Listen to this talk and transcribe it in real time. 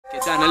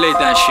Get down and lay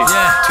that shit.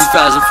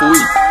 2014.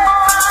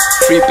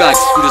 3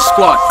 bags for the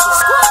squad.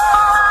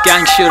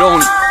 Gang shit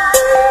only.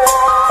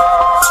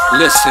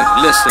 Listen,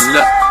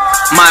 look.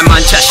 My man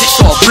chat shit,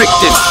 so I bricked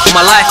him. In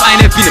my life, I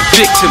ain't never been a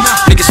victim.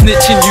 Nigga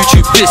snitching,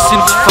 YouTube dissing.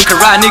 Fuck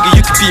around, nigga,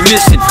 you could be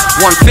missing.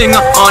 One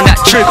finger on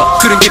that trigger.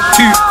 Couldn't give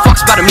 2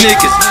 fucks about them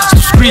niggas.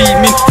 Still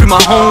screaming through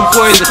my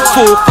homeboys and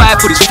 4-5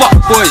 for these fuck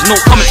boys. No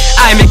comment,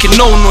 I ain't making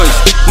no noise.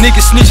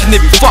 Niggas snitching,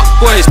 they be fuck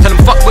boys. Tell them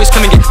fuck boys,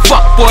 come and get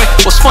fuck boy.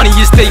 What's funny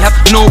is they have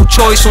no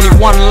choice. Only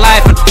 1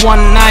 life and 1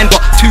 9,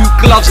 but 2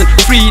 gloves and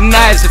 3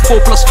 knives. If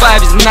 4 +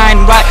 5 is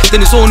 9, right?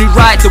 Then it's only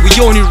right that we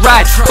only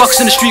ride.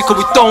 Bucks in the street,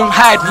 cause we don't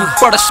hide. Real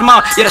brother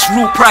smile, yeah, that's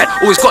real pride.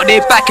 Always got their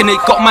back and they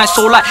got mine,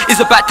 so like,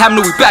 it's about time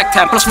that we back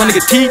time. Plus my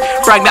nigga T,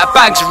 brag that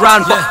bags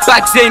around, but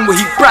bags ain't what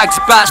he brags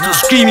about. Still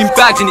screaming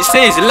bags and he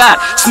says it loud.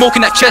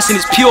 Smoking that chest and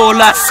it's pure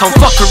light. Come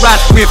fuck around,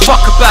 we ain't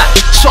fuck about.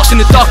 Shots in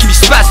the dark, you be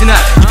spazzing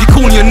out. You be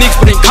calling your niggas,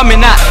 but ain't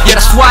coming out. Yeah,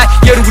 that's why,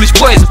 yeah, the Woolwich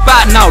boy is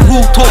about now.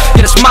 Rule talk,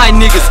 yeah, that's my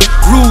niggas.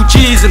 Rule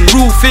G's and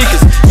rule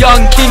figures.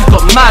 Young king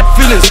got mad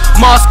villains.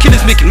 Mass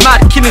killers making mad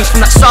killings.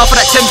 From that south of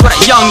that Thames where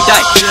that young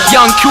died.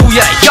 Young Q,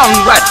 yeah, that young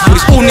ride. All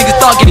these old niggas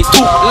dog, yeah, they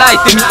talk lies.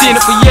 They been doing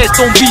it for years,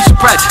 don't be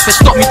surprised. They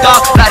stop me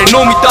dog, like they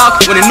know me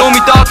dog. When they know me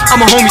dog, I'm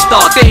a homie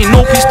star. They ain't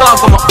no peace dog,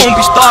 but my own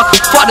beast dog.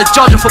 Fuck the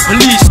judging for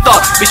police dog.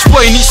 Bitch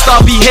boy, you need to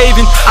start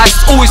behaving. Eyes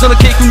always on the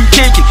cake when you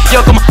caking.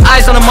 Yo, got my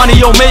eyes on the money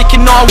you're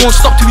making. No, I won't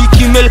stop till we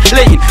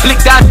accumulating.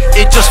 Lick that,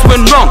 it just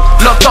went wrong.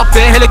 Locked up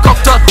there,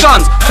 helicopter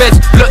guns. Feds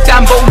look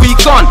down, but we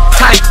gone.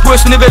 Time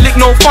worse, never lick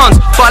no funds.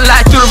 But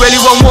like, do the really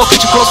one more.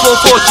 Kitchen cross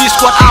 4-4, G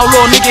squad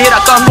outlaw. Nigga hit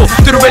that gun raw.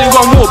 Do the really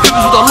one more.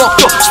 People with a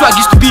locked up. Swag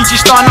used to be G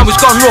star, now it's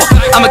gone raw.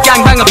 I'm a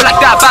gangbanger, black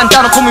that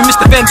bandana. Call me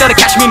Mr. Vendetta,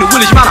 catch me in the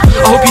Woolwich manor.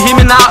 I hope you hear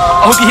me now.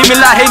 I hope you hear me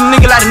loud. Hate a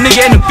nigga like a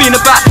nigga ain't been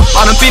about.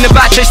 I done been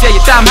about, chase at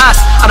your damn house.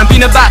 I done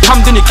been about,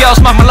 come in your girls.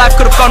 My life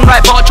could've gone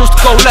right, but I chose to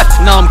go left.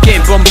 Now I'm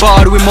getting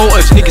bombarded with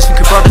motives. Niggas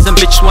thinking brothers and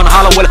bitches wanna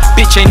holler. Well, a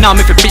bitch ain't numb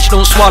if a bitch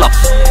don't swallow.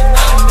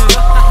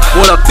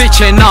 Well, a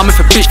bitch ain't numb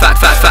if a bitch fat,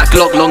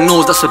 Glock, long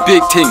nose, that's a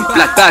big thing.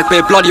 Black bag,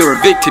 bare blood, you're a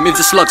victim. If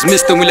the slugs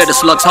miss, then we let the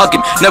slugs hug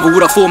him. Never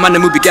would I thought, man,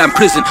 then we began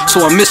prison.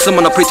 So I miss them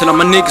and I pray till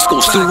my niggas go.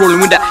 Still rolling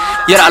with that,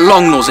 yeah, that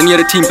long nose. And yeah,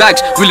 the team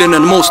bags, willing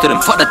and most of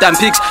them. Fuck the damn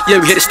pigs, yeah,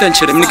 we hit the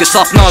stench of them. Niggas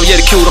soft now, yeah,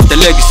 they killed off their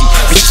legacy.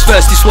 Bitches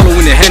thirsty,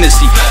 swallowing their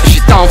Hennessy. If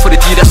she's down for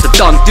the D, that's a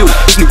done deal.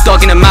 Snoop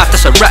Dogg in the mouth,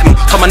 that's a rap move.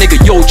 Tell my nigga,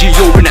 yo, G,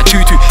 yo, bring that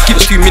 2-2. Give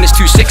us 2 minutes,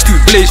 2 6, 2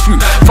 blaze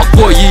through. Fuck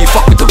boy, yeah,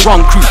 fuck with the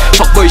wrong crew.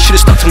 Fuck boy, should've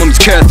stuck to mommy's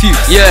curfew,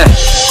 yeah.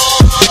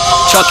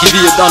 Chucky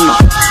Vendetta.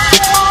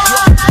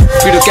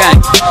 Free the gang,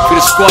 free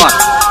the squad.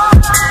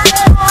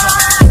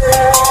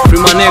 Free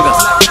my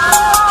niggas.